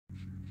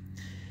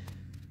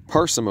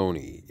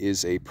Parsimony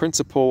is a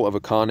principle of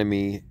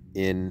economy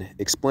in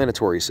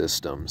explanatory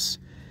systems,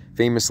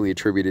 famously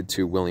attributed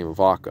to William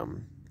of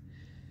Ockham,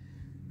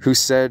 who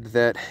said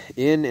that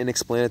in an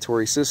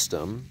explanatory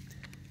system,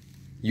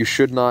 you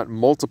should not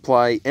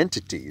multiply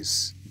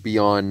entities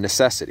beyond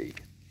necessity.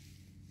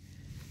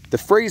 The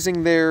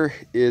phrasing there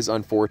is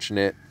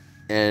unfortunate,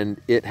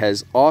 and it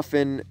has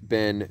often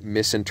been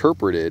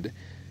misinterpreted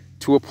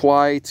to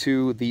apply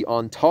to the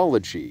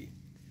ontology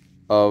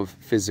of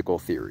physical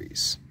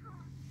theories.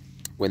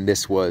 When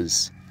this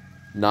was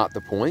not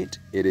the point,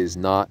 it is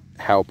not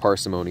how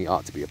parsimony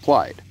ought to be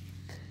applied.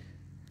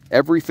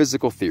 Every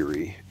physical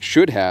theory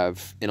should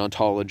have an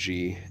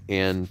ontology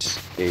and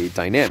a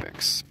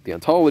dynamics. The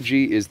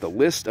ontology is the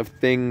list of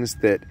things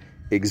that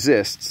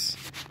exists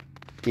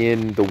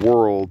in the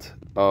world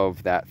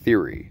of that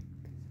theory.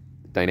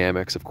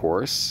 Dynamics, of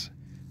course,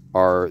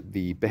 are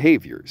the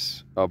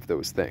behaviors of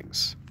those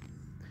things.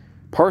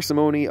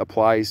 Parsimony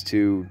applies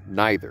to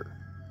neither.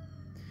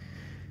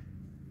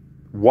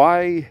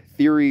 Why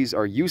theories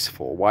are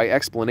useful, why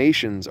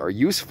explanations are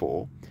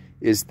useful,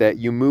 is that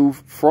you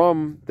move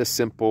from the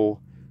simple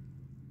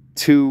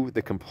to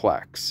the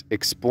complex,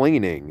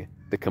 explaining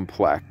the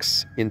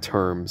complex in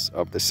terms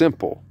of the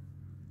simple.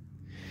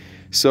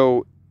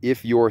 So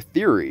if your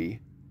theory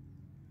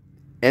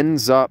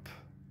ends up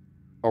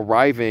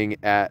arriving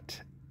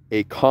at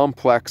a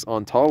complex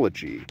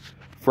ontology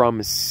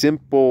from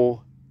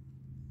simple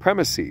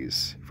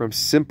premises, from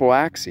simple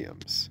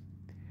axioms,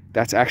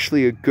 that's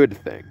actually a good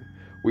thing.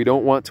 We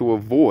don't want to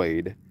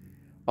avoid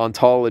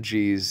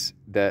ontologies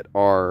that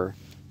are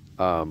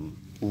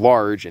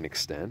large in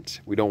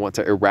extent. We don't want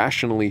to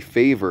irrationally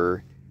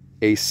favor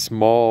a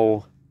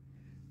small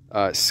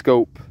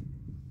scope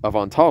of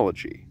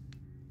ontology.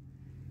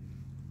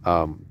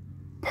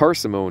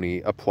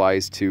 Parsimony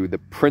applies to the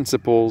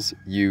principles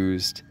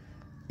used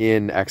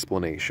in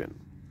explanation.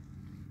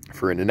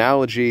 For an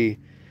analogy,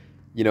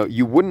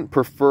 you wouldn't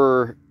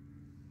prefer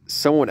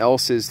someone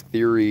else's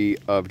theory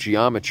of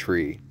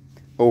geometry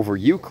over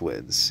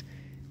Euclid's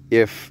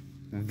if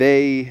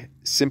they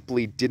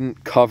simply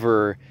didn't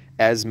cover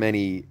as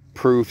many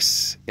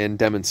proofs and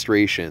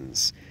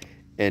demonstrations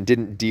and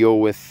didn't deal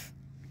with,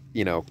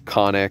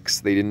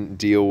 conics. They didn't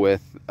deal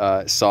with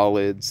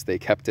solids. They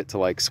kept it to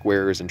like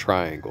squares and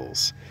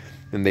triangles.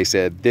 And they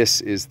said, this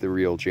is the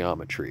real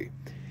geometry.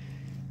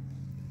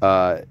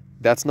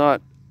 That's not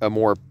a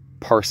more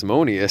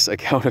parsimonious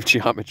account of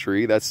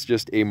geometry. That's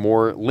just a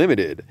more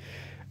limited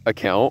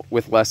account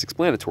with less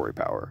explanatory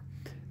power.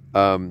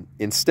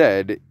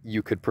 Instead,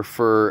 you could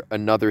prefer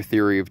another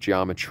theory of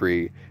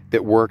geometry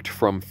that worked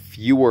from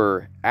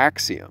fewer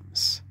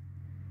axioms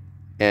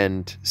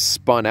and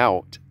spun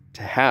out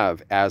to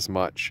have as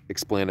much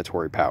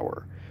explanatory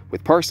power.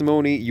 With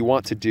parsimony, you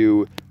want to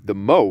do the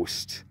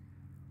most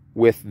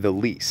with the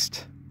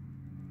least.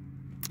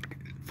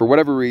 For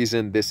whatever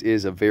reason, this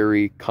is a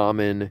very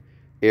common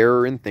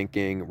error in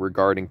thinking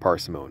regarding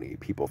parsimony.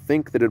 People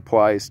think that it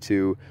applies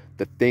to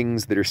the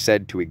things that are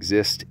said to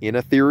exist in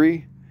a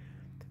theory,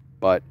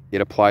 but it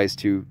applies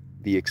to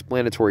the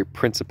explanatory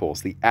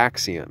principles, the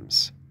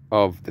axioms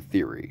of the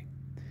theory.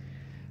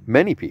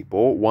 Many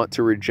people want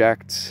to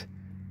reject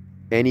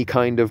any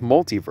kind of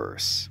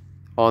multiverse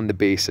on the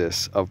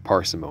basis of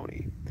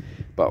parsimony.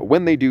 But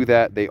when they do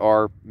that, they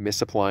are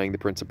misapplying the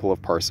principle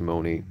of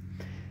parsimony.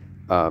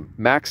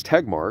 Max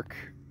Tegmark,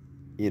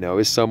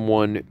 is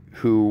someone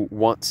who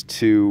wants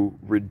to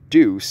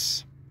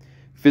reduce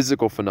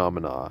physical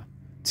phenomena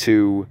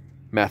to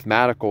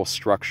mathematical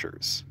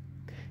structures.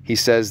 He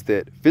says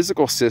that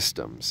physical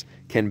systems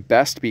can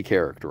best be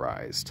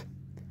characterized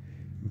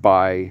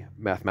by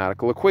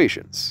mathematical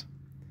equations.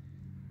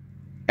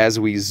 As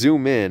we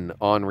zoom in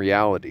on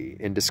reality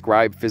and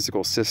describe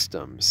physical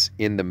systems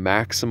in the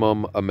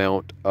maximum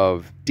amount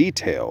of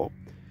detail,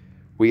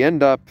 we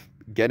end up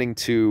getting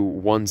to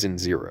ones and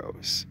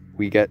zeros.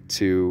 We get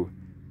to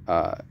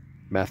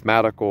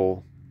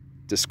mathematical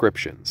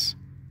descriptions.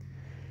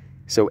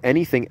 So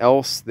anything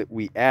else that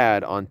we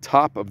add on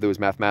top of those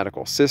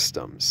mathematical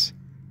systems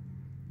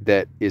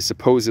that is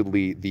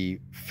supposedly the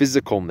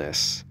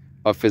physicalness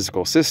of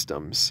physical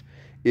systems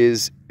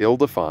is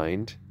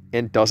ill-defined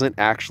and doesn't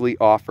actually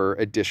offer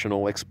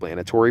additional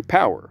explanatory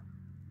power.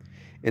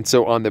 And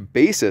so on the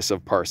basis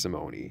of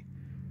parsimony,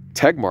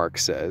 Tegmark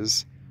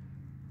says,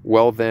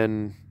 well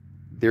then,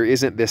 there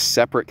isn't this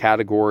separate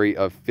category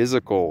of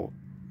physical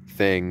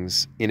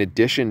things in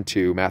addition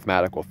to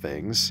mathematical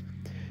things.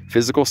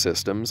 Physical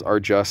systems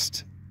are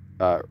just,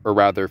 or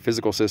rather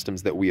physical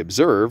systems that we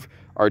observe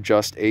are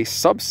just a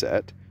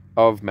subset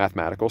of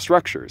mathematical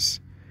structures.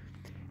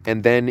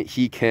 And then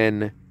he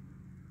can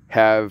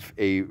have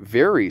a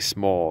very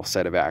small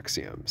set of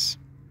axioms,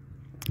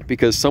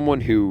 because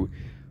someone who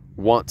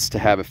wants to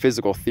have a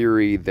physical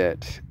theory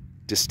that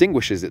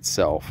distinguishes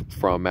itself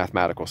from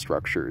mathematical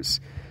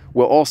structures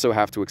will also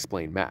have to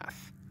explain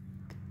math.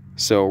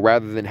 So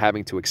rather than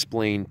having to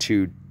explain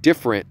two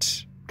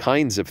different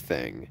kinds of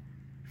thing,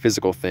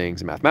 physical things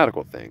and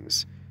mathematical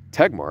things,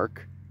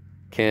 Tegmark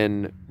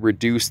can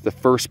reduce the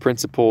first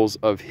principles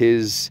of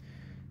his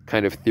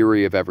kind of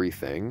theory of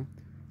everything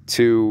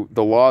to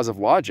the laws of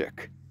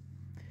logic.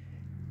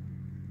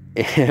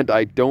 And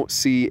I don't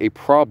see a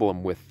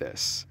problem with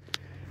this.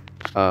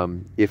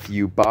 If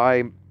you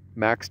buy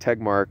Max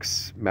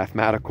Tegmark's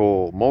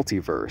mathematical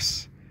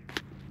multiverse,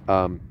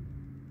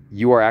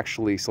 you are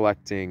actually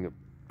selecting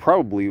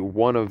probably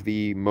one of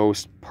the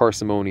most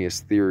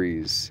parsimonious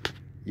theories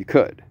you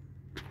could.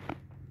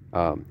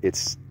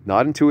 It's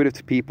not intuitive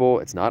to people.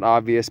 It's not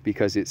obvious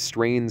because it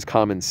strains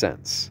common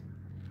sense.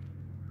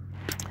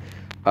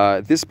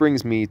 This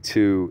brings me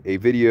to a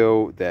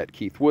video that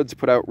Keith Woods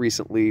put out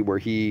recently where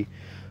he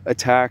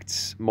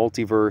attacked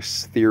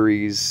multiverse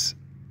theories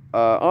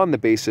on the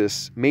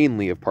basis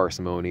mainly of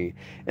parsimony,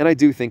 and I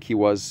do think he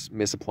was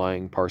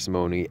misapplying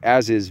parsimony,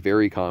 as is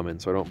very common,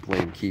 so I don't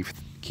blame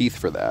Keith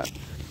for that.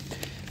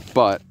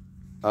 But,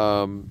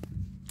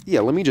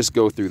 yeah, let me just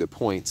go through the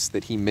points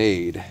that he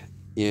made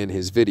in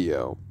his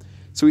video.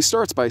 So he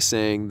starts by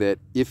saying that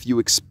if you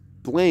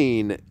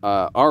explain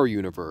our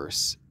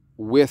universe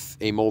with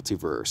a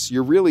multiverse,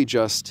 you're really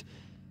just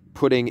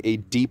putting a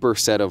deeper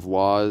set of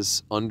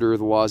laws under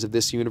the laws of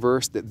this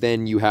universe that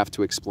then you have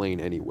to explain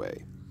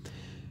anyway.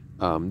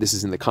 This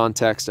is in the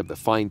context of the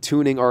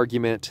fine-tuning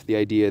argument, the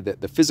idea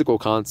that the physical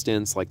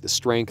constants, like the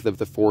strength of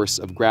the force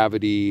of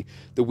gravity,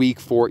 the weak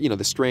force,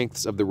 the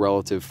strengths of the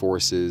relative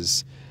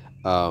forces,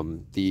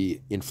 the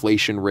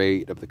inflation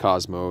rate of the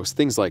cosmos,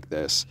 things like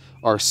this,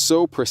 are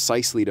so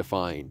precisely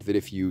defined that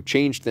if you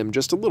changed them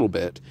just a little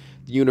bit,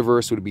 the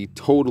universe would be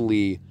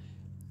totally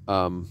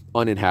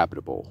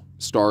uninhabitable.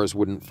 Stars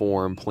wouldn't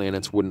form,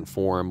 planets wouldn't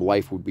form,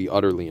 life would be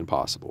utterly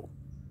impossible.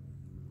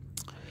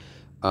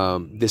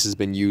 This has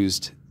been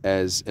used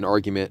as an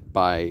argument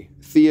by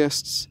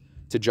theists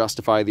to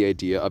justify the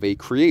idea of a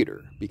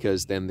creator,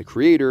 because then the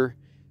creator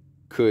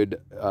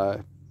could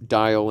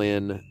dial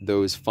in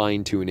those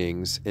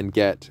fine-tunings and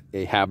get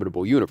a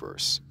habitable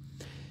universe.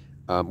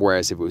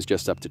 Whereas if it was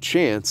just up to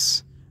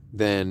chance,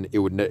 then it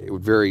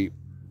would very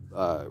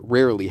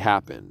rarely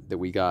happen that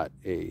we got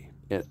a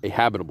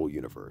habitable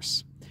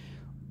universe.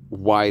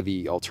 Why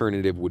the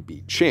alternative would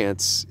be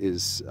chance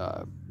is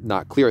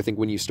not clear. I think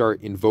when you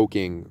start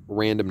invoking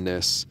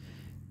randomness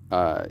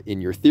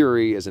in your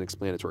theory as an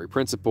explanatory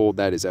principle,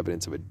 that is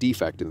evidence of a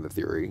defect in the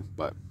theory.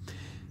 But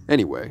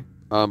anyway,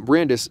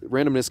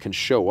 randomness can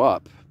show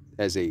up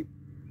as a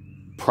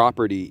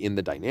property in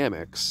the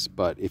dynamics,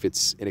 but if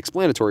it's an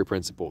explanatory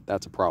principle,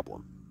 that's a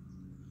problem.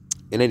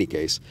 In any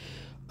case,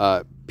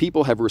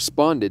 people have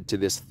responded to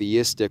this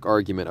theistic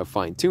argument of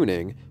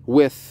fine-tuning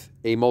with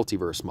a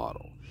multiverse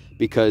model,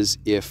 because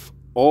if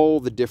all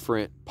the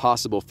different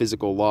possible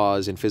physical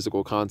laws and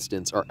physical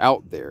constants are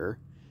out there,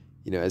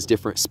 as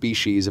different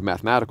species of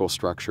mathematical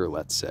structure,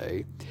 let's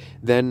say,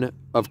 then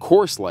of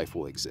course life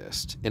will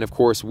exist. And of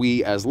course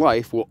we as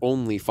life will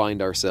only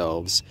find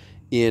ourselves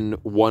in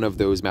one of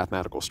those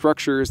mathematical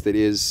structures that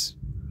is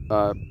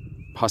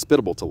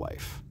hospitable to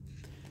life.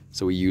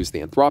 So we use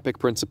the anthropic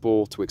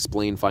principle to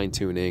explain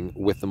fine-tuning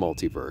with the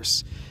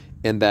multiverse.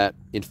 And that,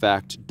 in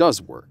fact,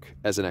 does work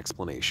as an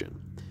explanation.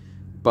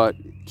 But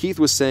Keith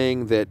was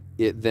saying that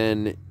it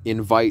then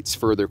invites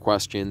further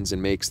questions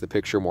and makes the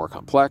picture more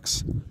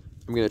complex.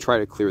 I'm going to try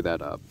to clear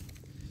that up.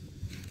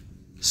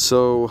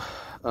 So,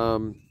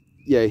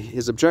 yeah,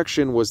 his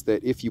objection was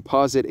that if you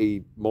posit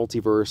a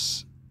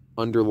multiverse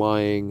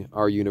underlying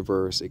our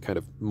universe, a kind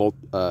of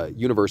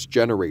universe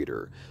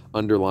generator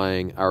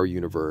underlying our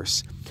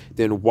universe,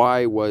 then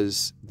why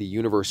was the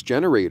universe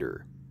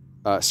generator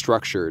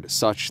structured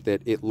such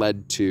that it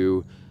led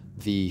to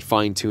the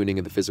fine-tuning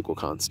of the physical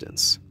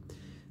constants,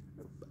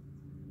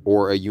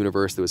 or a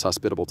universe that was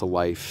hospitable to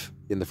life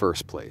in the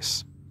first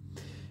place?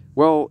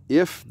 Well,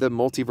 if the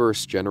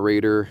multiverse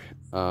generator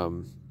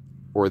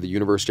or the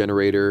universe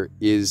generator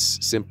is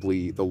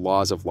simply the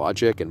laws of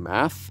logic and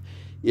math,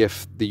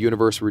 if the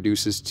universe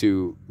reduces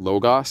to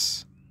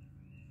logos,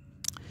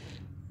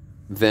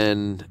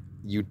 then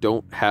you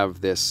don't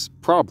have this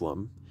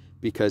problem,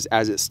 because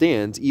as it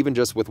stands, even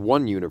just with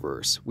one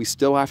universe, we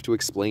still have to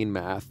explain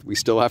math, we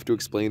still have to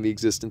explain the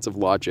existence of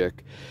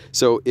logic.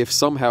 So if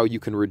somehow you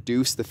can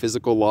reduce the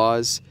physical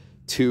laws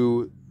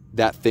to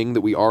that thing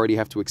that we already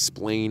have to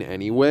explain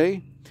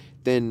anyway,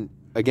 then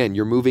again,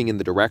 you're moving in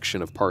the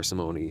direction of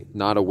parsimony,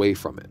 not away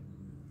from it.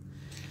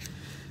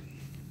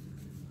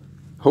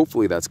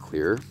 Hopefully that's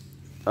clear.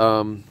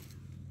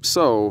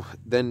 So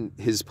then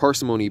his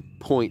parsimony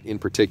point in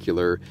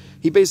particular,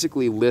 he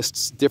basically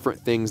lists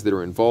different things that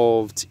are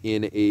involved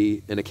in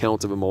an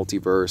account of a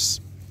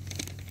multiverse,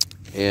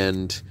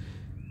 and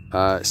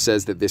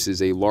says that this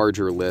is a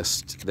larger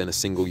list than a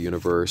single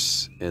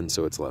universe, and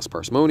so it's less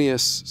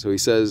parsimonious. So he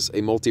says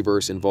a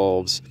multiverse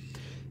involves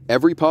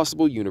every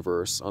possible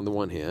universe on the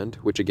one hand,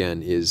 which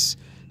again is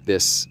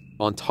this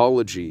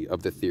ontology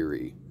of the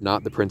theory,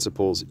 not the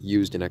principles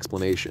used in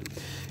explanation.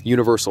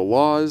 Universal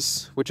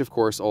laws, which of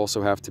course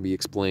also have to be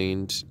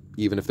explained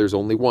even if there's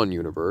only one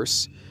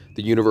universe.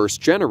 The universe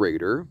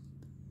generator,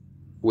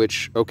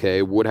 which,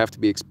 okay, would have to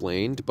be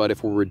explained, but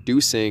if we're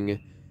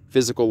reducing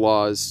physical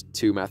laws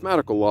to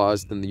mathematical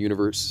laws, then the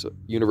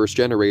universe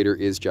generator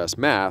is just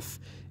math,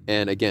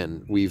 And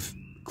again, we've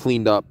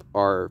cleaned up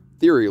our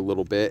theory a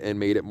little bit and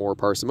made it more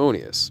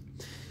parsimonious.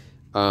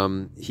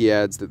 He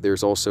adds that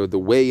there's also the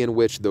way in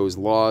which those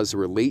laws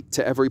relate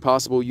to every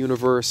possible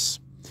universe.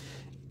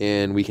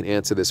 And we can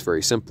answer this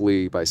very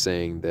simply by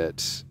saying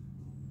that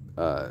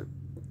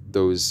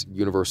those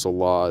universal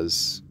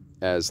laws,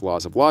 as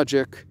laws of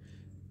logic,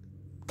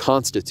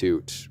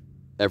 constitute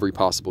every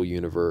possible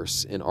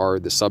universe and are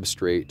the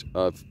substrate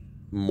of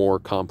more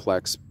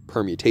complex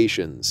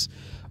permutations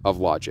of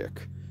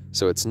logic.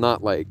 So it's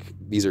not like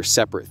these are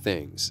separate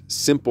things.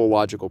 Simple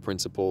logical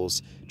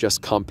principles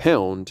just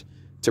compound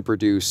to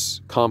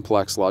produce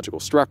complex logical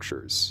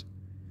structures,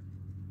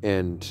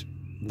 and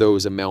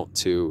those amount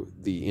to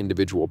the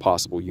individual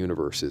possible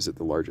universes at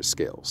the largest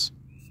scales.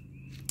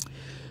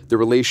 The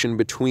relation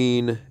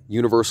between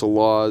universal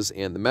laws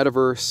and the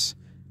metaverse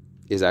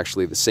is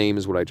actually the same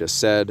as what I just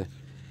said.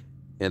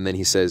 And then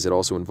he says it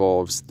also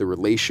involves the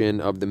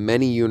relation of the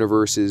many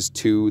universes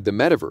to the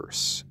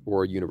metaverse,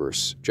 or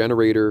universe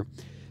generator.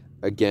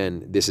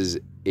 Again, this is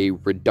a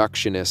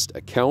reductionist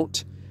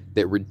account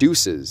that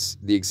reduces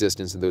the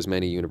existence of those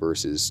many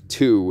universes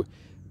to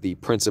the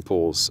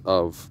principles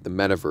of the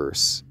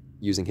metaverse,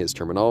 using his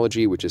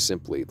terminology, which is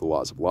simply the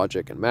laws of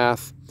logic and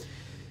math.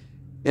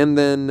 And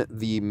then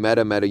the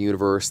meta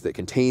universe that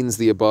contains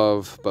the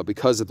above, but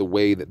because of the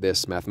way that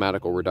this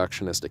mathematical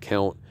reductionist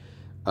account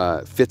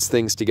fits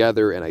things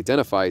together and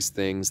identifies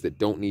things that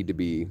don't need to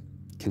be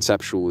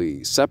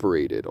conceptually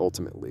separated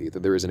ultimately,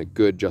 that there isn't a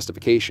good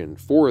justification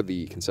for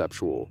the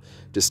conceptual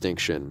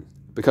distinction.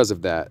 Because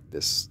of that,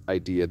 this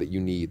idea that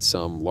you need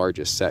some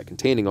largest set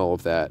containing all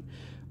of that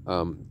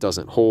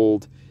doesn't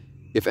hold.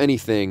 If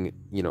anything,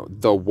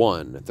 the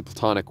one, the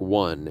Platonic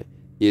one,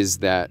 is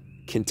that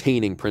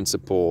containing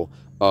principle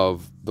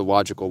of the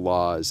logical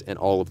laws and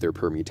all of their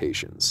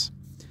permutations,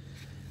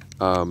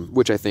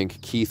 which I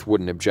think Keith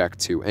wouldn't object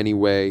to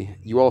anyway.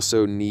 You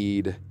also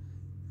need,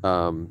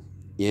 in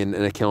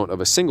an account of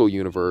a single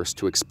universe,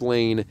 to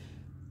explain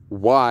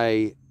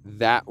why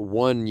that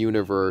one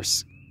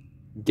universe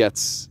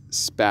gets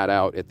spat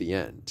out at the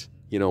end.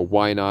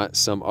 Why not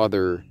some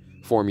other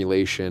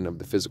formulation of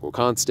the physical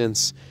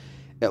constants?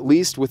 At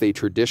least with a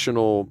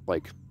traditional,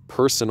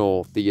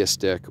 personal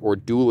theistic or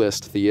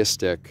dualist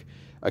theistic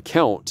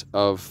account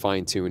of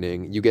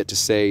fine-tuning, you get to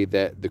say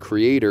that the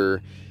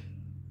creator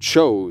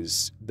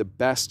chose the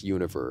best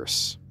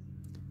universe,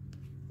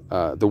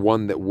 the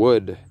one that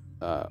would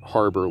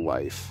harbor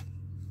life,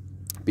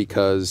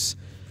 because,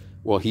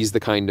 well, he's the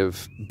kind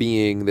of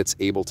being that's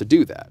able to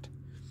do that.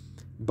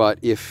 But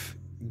if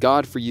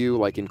God for you,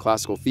 like in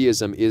classical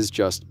theism, is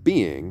just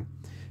being,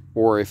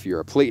 or if you're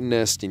a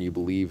Platonist and you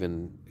believe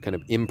in kind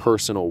of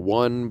impersonal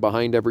one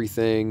behind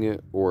everything,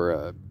 or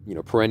a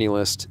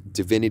perennialist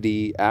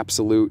divinity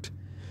absolute,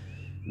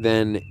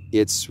 then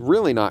it's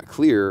really not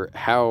clear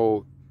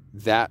how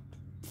that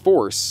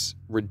force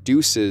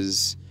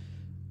reduces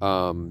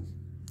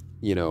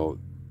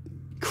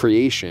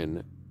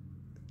creation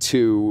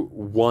to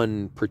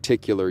one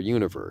particular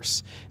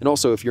universe. And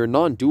also, if you're a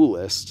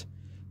non-dualist,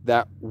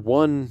 that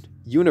one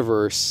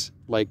universe,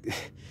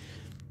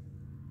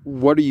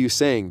 what are you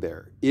saying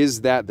there?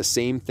 Is that the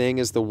same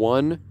thing as the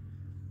one?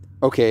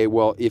 Okay,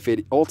 well, if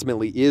it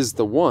ultimately is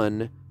the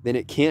one, then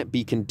it can't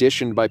be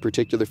conditioned by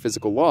particular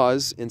physical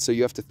laws, and so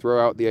you have to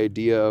throw out the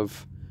idea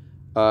of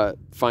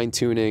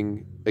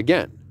fine-tuning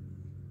again.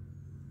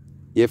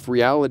 If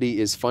reality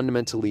is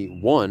fundamentally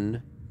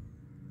one,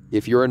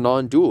 if you're a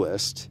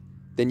non-dualist,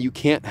 then you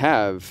can't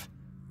have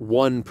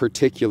one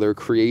particular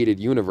created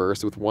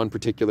universe with one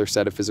particular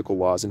set of physical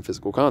laws and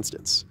physical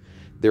constants.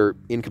 They're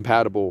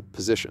incompatible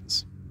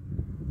positions.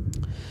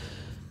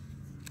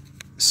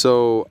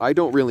 So I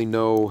don't really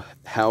know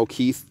how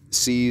Keith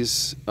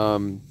sees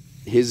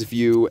his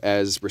view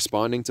as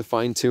responding to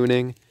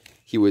fine-tuning.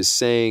 He was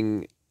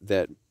saying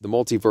that the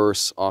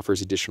multiverse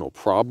offers additional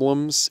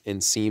problems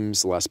and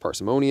seems less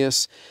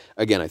parsimonious.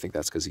 Again, I think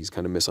that's because he's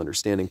kind of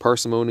misunderstanding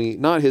parsimony.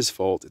 Not his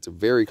fault. It's a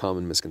very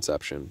common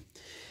misconception.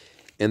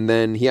 And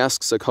then he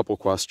asks a couple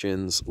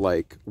questions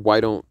like, why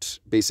don't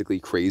basically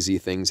crazy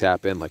things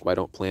happen? Why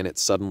don't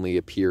planets suddenly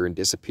appear and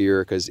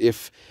disappear? Because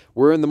if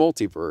we're in the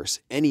multiverse,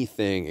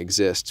 anything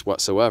exists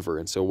whatsoever.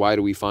 And so why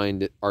do we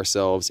find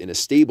ourselves in a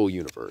stable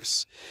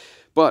universe?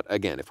 But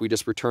again, if we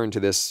just return to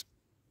this,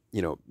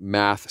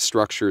 math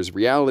structures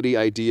reality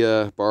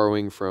idea,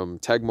 borrowing from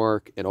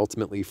Tegmark and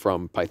ultimately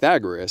from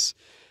Pythagoras,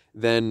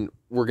 then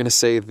we're going to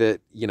say that,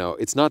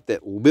 it's not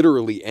that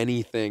literally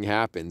anything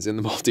happens in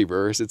the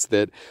multiverse. It's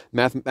that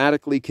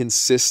mathematically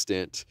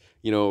consistent,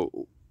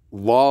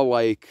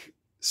 law-like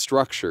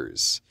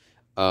structures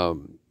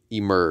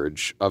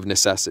emerge of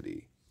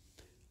necessity.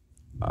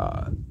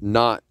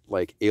 Not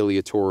like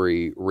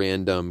aleatory,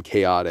 random,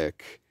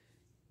 chaotic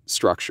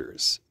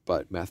structures,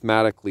 but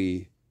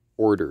mathematically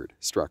ordered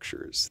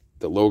structures.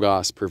 The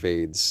logos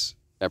pervades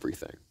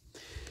everything.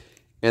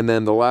 And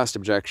then the last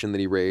objection that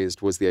he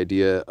raised was the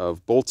idea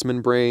of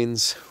Boltzmann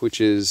brains, which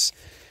is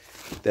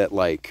that,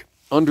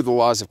 under the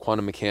laws of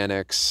quantum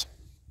mechanics,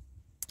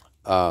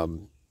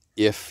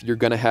 if you're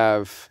going to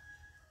have,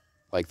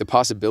 like the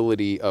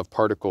possibility of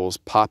particles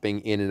popping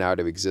in and out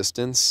of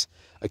existence.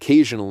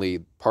 Occasionally,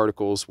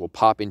 particles will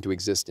pop into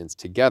existence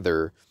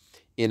together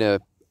in a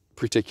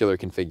particular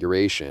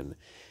configuration.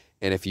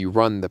 And if you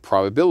run the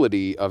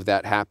probability of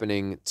that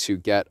happening to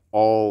get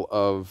all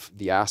of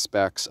the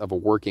aspects of a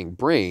working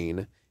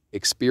brain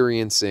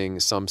experiencing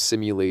some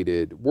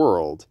simulated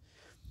world,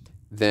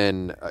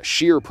 then a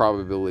sheer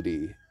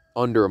probability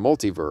under a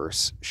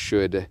multiverse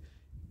should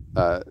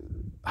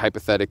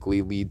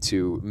hypothetically lead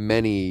to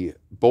many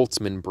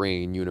Boltzmann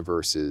brain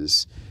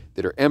universes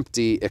that are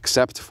empty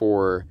except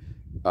for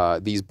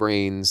these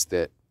brains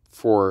that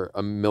for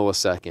a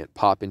millisecond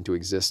pop into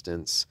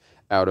existence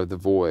out of the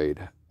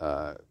void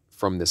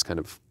from this kind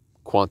of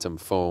quantum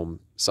foam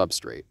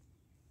substrate.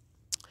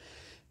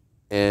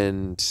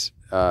 And,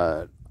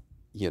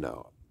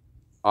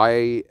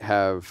 I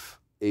have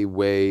a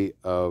way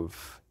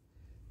of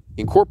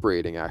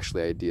incorporating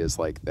actually ideas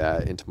like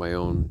that into my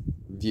own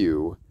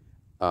view,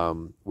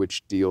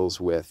 which deals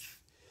with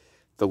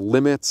the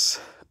limits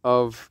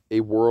of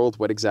a world,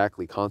 what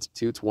exactly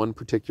constitutes one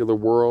particular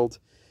world.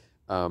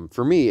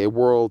 For me, a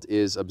world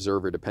is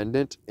observer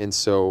dependent. And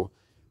so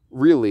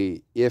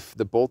really, if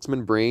the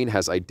Boltzmann brain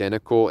has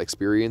identical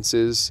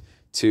experiences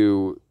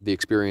to the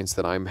experience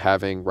that I'm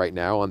having right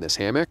now on this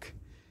hammock,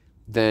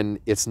 then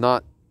it's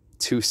not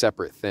two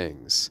separate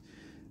things.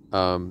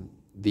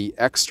 The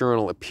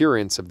external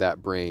appearance of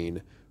that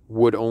brain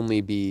would only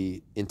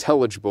be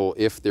intelligible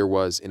if there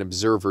was an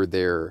observer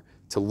there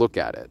to look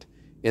at it.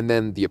 And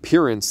then the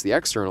appearance, the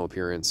external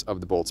appearance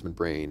of the Boltzmann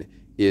brain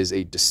is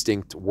a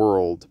distinct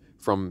world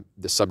from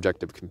the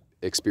subjective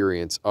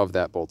experience of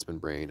that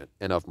Boltzmann brain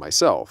and of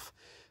myself.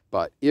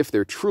 But if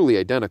they're truly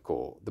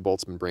identical, the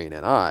Boltzmann brain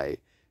and I,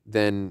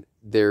 then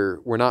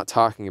we're not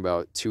talking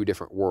about two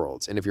different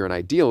worlds. And if you're an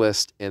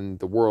idealist and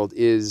the world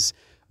is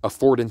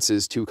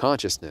affordances to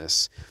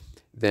consciousness,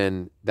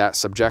 then that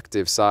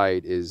subjective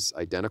side is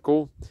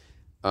identical.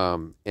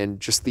 And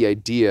just the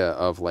idea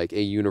of like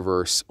a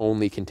universe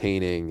only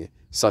containing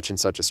such and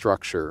such a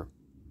structure,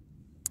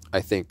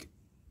 I think,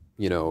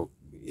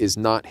 is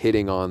not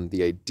hitting on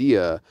the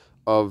idea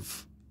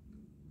of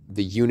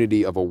the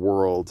unity of a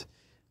world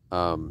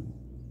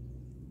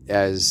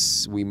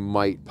as we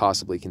might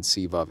possibly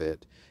conceive of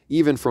it,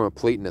 even from a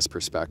Platonist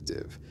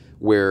perspective,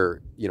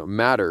 where,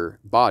 matter,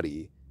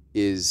 body,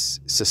 is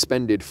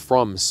suspended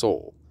from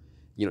soul.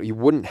 You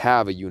wouldn't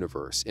have a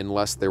universe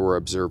unless there were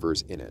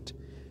observers in it.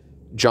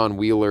 John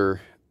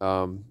Wheeler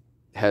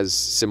has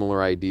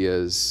similar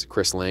ideas.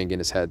 Chris Langan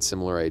has had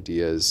similar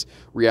ideas.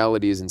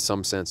 Reality is in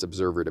some sense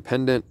observer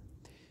dependent.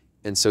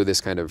 And so this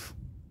kind of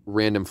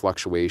random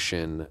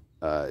fluctuation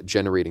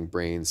generating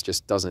brains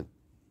just doesn't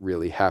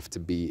really have to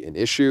be an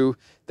issue.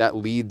 That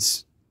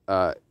leads,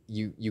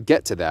 you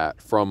get to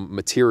that from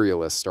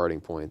materialist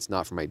starting points,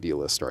 not from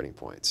idealist starting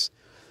points.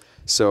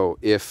 So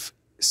if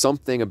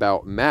something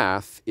about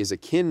math is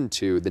akin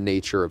to the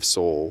nature of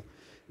soul,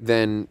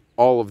 then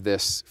all of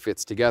this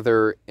fits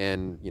together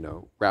and,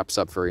 wraps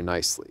up very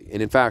nicely.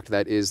 And in fact,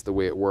 that is the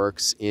way it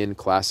works in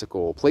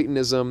classical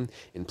Platonism.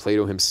 In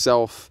Plato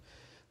himself,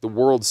 the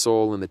world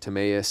soul in the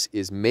Timaeus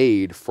is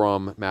made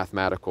from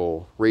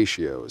mathematical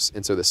ratios.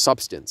 And so the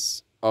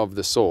substance of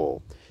the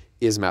soul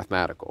is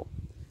mathematical.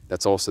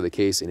 That's also the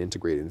case in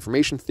integrated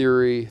information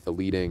theory, the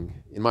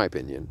leading, in my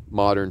opinion,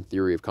 modern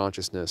theory of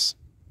consciousness.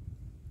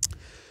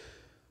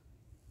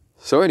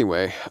 So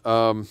anyway,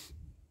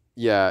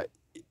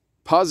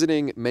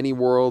 positing many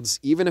worlds,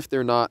 even if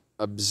they're not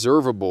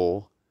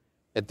observable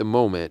at the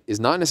moment, is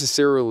not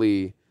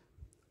necessarily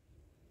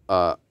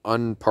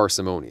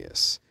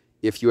unparsimonious.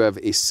 If you have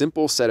a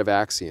simple set of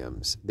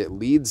axioms that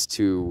leads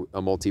to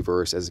a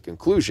multiverse as a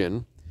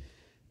conclusion,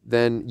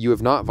 then you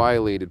have not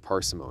violated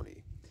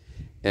parsimony.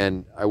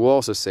 And I will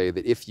also say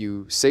that if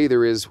you say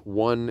there is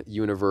one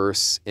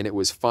universe and it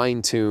was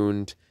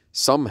fine-tuned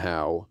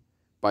somehow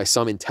by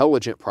some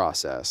intelligent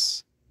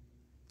process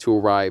to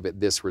arrive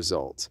at this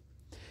result,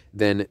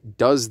 then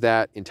does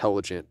that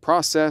intelligence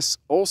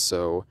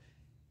also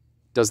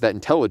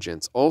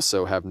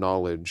have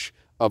knowledge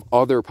of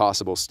other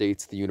possible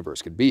states the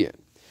universe could be in?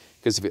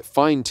 Because if it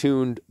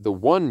fine-tuned the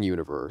one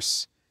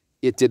universe,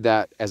 it did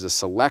that as a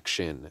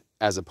selection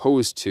as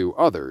opposed to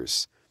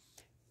others.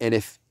 And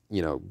if,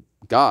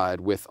 God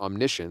with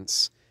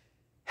omniscience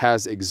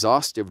has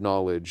exhaustive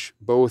knowledge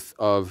both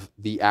of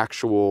the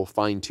actual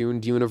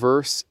fine-tuned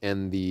universe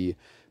and the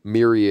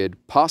myriad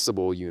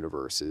possible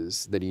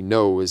universes that he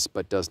knows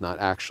but does not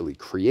actually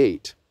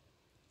create,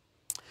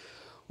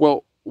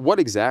 well, what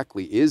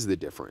exactly is the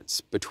difference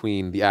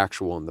between the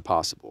actual and the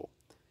possible?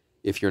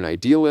 If you're an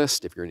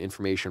idealist, if you're an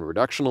information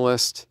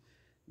reductionalist,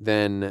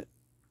 then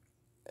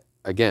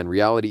again,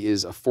 reality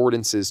is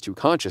affordances to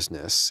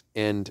consciousness.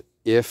 And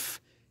if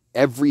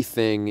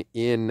everything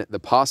in the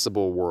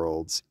possible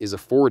worlds is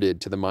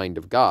afforded to the mind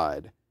of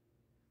God,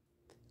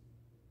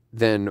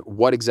 then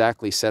what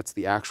exactly sets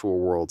the actual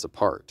worlds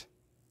apart?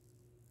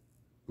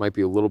 Might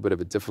be a little bit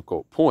of a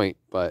difficult point,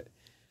 but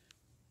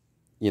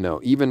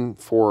even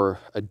for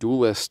a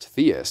dualist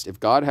theist, if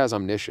God has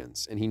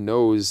omniscience and he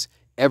knows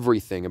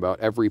everything about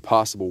every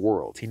possible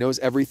world. He knows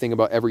everything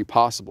about every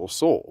possible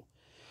soul.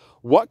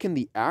 What can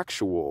the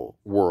actual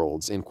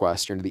worlds in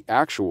question, the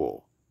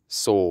actual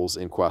souls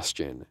in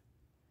question,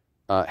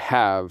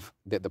 have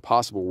that the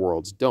possible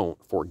worlds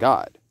don't for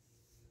God?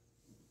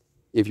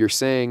 If you're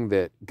saying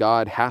that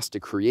God has to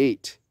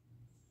create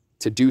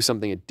to do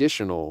something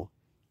additional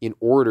in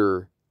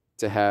order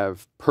to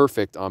have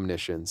perfect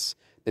omniscience,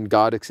 then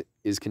God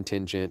is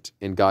contingent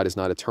and God is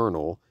not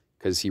eternal,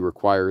 because he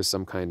requires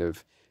some kind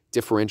of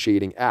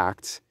differentiating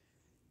act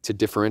to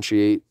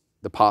differentiate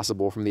the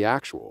possible from the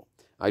actual.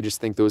 I just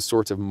think those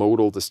sorts of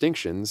modal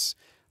distinctions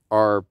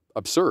are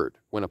absurd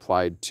when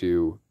applied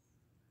to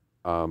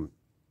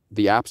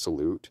the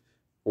absolute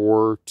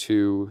or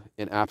to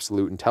an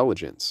absolute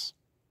intelligence.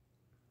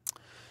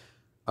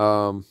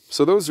 So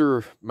those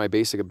are my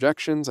basic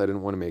objections. I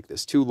didn't want to make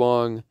this too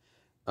long.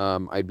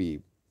 I'd be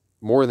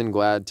more than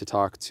glad to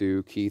talk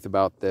to Keith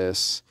about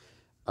this.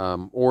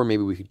 Or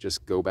maybe we could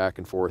just go back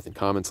and forth in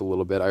comments a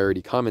little bit. I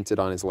already commented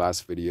on his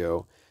last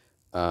video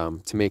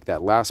to make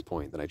that last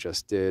point that I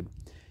just did.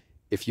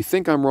 If you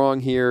think I'm wrong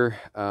here,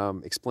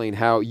 explain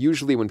how.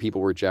 Usually when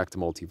people reject a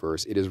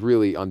multiverse, it is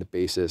really on the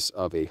basis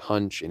of a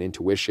hunch and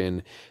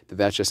intuition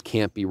that just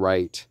can't be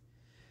right,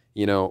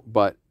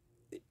 but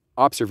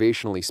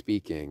observationally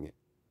speaking,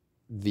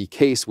 the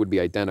case would be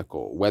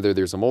identical, whether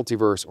there's a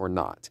multiverse or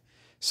not.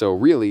 So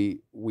really,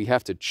 we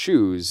have to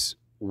choose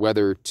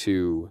whether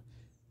to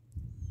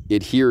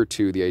adhere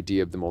to the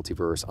idea of the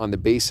multiverse on the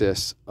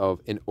basis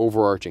of an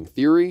overarching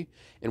theory,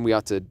 and we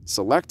ought to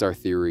select our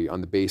theory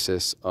on the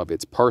basis of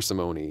its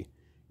parsimony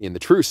in the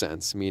true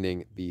sense,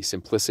 meaning the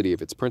simplicity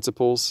of its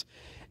principles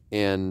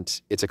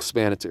and its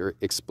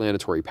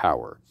explanatory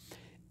power.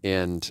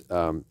 And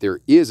there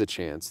is a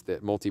chance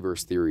that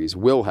multiverse theories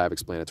will have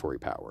explanatory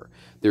power.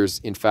 There's,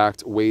 in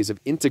fact, ways of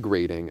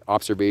integrating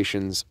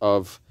observations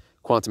of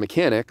quantum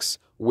mechanics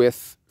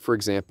with, for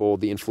example,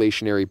 the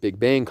inflationary Big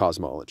Bang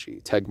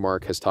cosmology.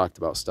 Tegmark has talked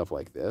about stuff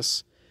like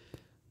this,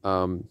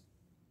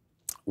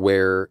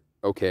 where,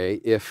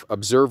 okay, if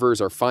observers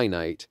are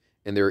finite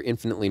and there are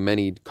infinitely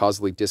many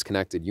causally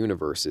disconnected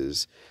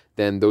universes,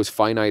 then those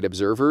finite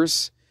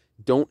observers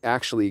don't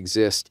actually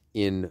exist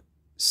in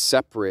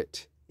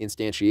separate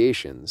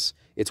instantiations.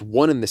 It's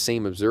one and the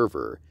same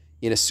observer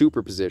in a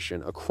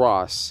superposition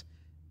across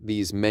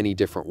these many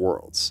different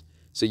worlds.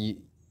 So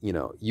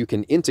you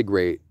can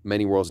integrate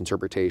many worlds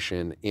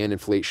interpretation and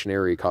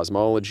inflationary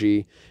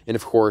cosmology, and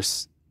of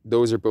course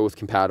those are both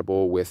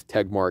compatible with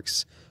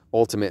Tegmark's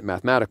ultimate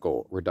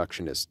mathematical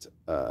reductionist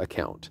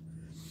account,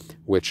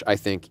 which I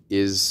think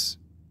is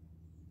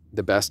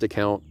the best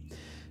account.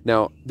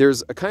 Now,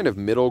 there's a kind of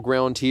middle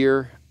ground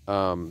here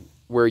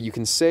where you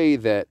can say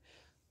that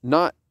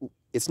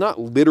it's not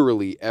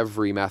literally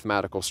every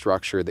mathematical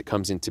structure that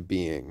comes into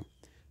being,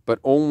 but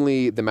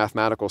only the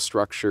mathematical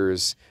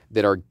structures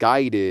that are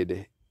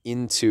guided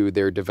into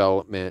their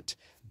development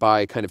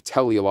by kind of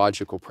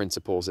teleological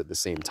principles at the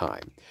same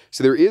time.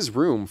 So there is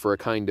room for a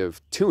kind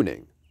of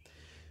tuning,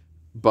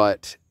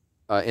 but,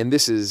 and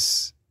this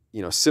is,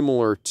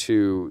 similar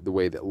to the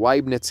way that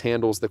Leibniz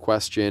handles the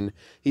question.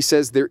 He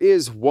says there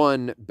is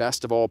one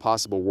best of all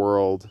possible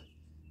worlds,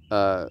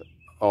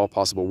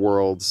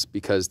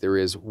 because there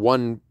is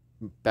one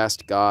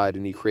best God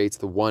and he creates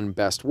the one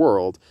best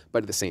world.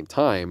 But at the same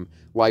time,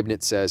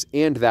 Leibniz says,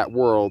 and that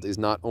world is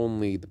not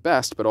only the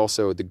best, but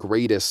also the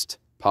greatest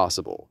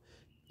possible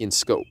in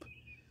scope.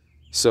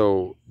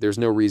 So there's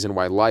no reason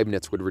why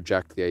Leibniz would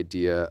reject the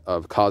idea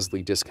of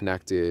causally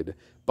disconnected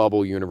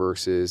bubble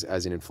universes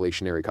as an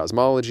inflationary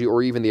cosmology,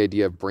 or even the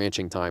idea of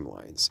branching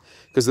timelines.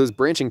 Because those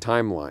branching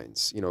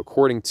timelines,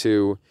 according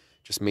to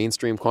just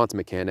mainstream quantum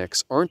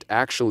mechanics, aren't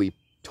actually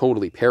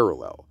totally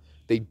parallel.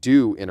 They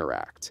do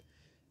interact.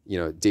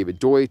 David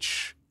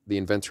Deutsch, the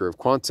inventor of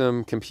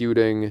quantum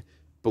computing,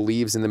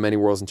 believes in the many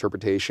worlds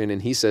interpretation,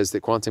 and he says that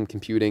quantum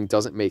computing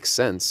doesn't make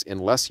sense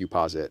unless you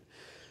posit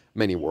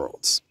many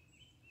worlds.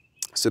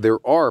 So there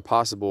are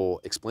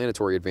possible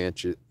explanatory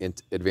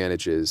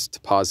advantages to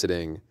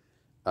positing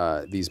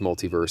these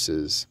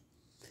multiverses.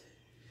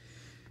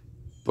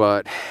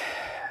 But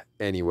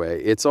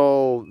anyway, it's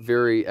all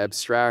very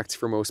abstract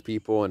for most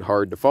people and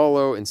hard to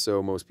follow, and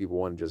so most people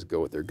want to just go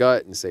with their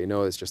gut and say,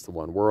 no, it's just the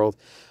one world.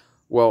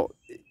 Well,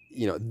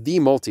 the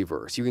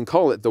multiverse, you can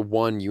call it the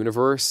one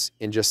universe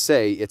and just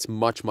say it's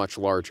much, much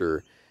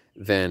larger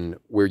than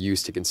we're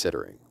used to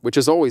considering, which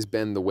has always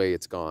been the way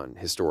it's gone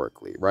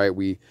historically, right?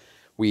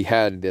 We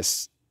had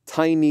this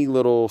tiny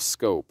little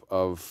scope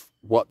of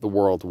what the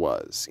world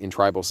was in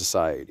tribal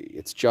society.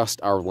 It's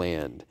just our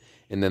land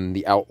and then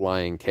the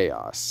outlying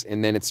chaos.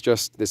 And then it's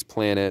just this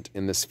planet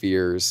and the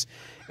spheres.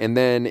 And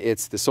then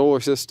it's the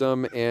solar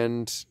system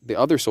and the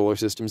other solar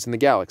systems in the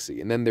galaxy.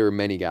 And then there are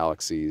many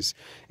galaxies.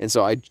 And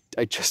so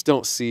I just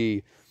don't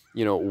see,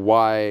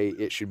 why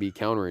it should be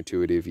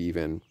counterintuitive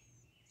even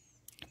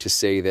to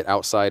say that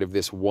outside of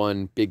this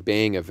one Big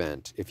Bang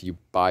event, if you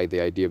buy the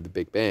idea of the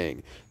Big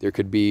Bang, there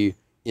could be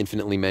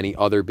infinitely many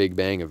other Big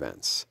Bang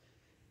events.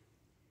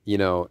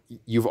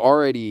 You've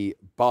already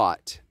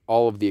bought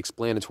all of the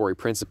explanatory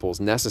principles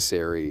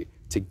necessary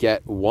to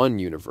get one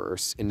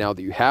universe. And now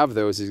that you have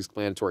those as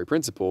explanatory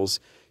principles,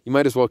 you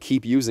might as well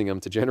keep using them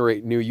to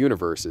generate new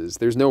universes.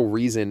 There's no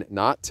reason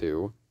not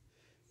to.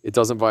 It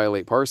doesn't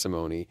violate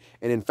parsimony.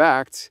 And in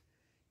fact,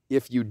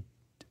 if you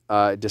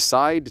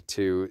decide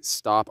to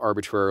stop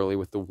arbitrarily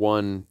with the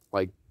one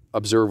like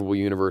observable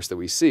universe that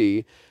we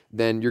see,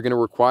 then you're going to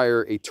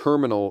require a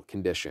terminal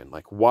condition.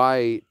 Like,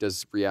 why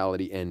does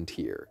reality end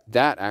here?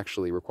 That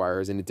actually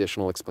requires an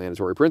additional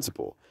explanatory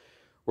principle.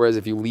 Whereas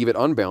if you leave it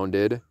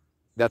unbounded,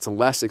 that's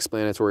less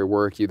explanatory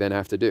work you then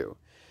have to do.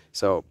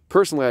 So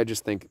personally, I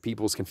just think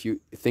people's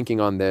thinking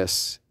on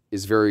this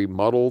is very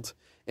muddled,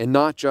 and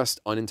not just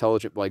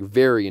unintelligent, like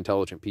very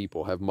intelligent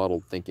people have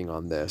muddled thinking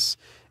on this.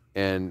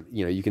 And,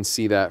 you know, you can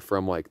see that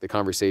from like the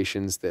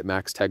conversations that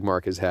Max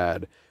Tegmark has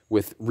had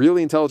with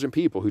really intelligent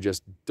people who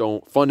just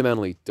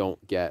fundamentally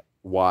don't get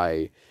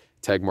why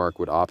Tegmark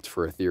would opt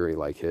for a theory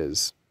like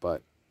his.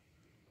 But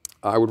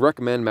I would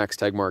recommend Max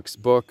Tegmark's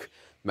book,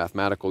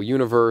 Mathematical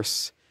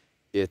Universe.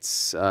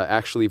 It's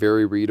actually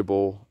very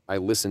readable. I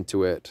listened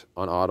to it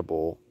on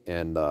Audible,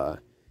 and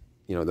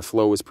you know, the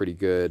flow was pretty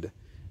good.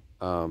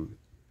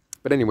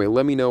 But anyway,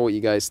 let me know what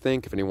you guys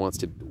think. If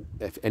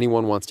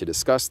anyone wants to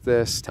discuss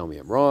this, tell me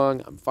I'm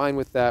wrong. I'm fine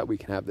with that. We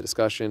can have the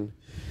discussion.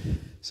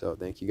 So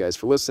thank you guys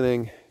for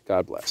listening.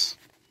 God bless.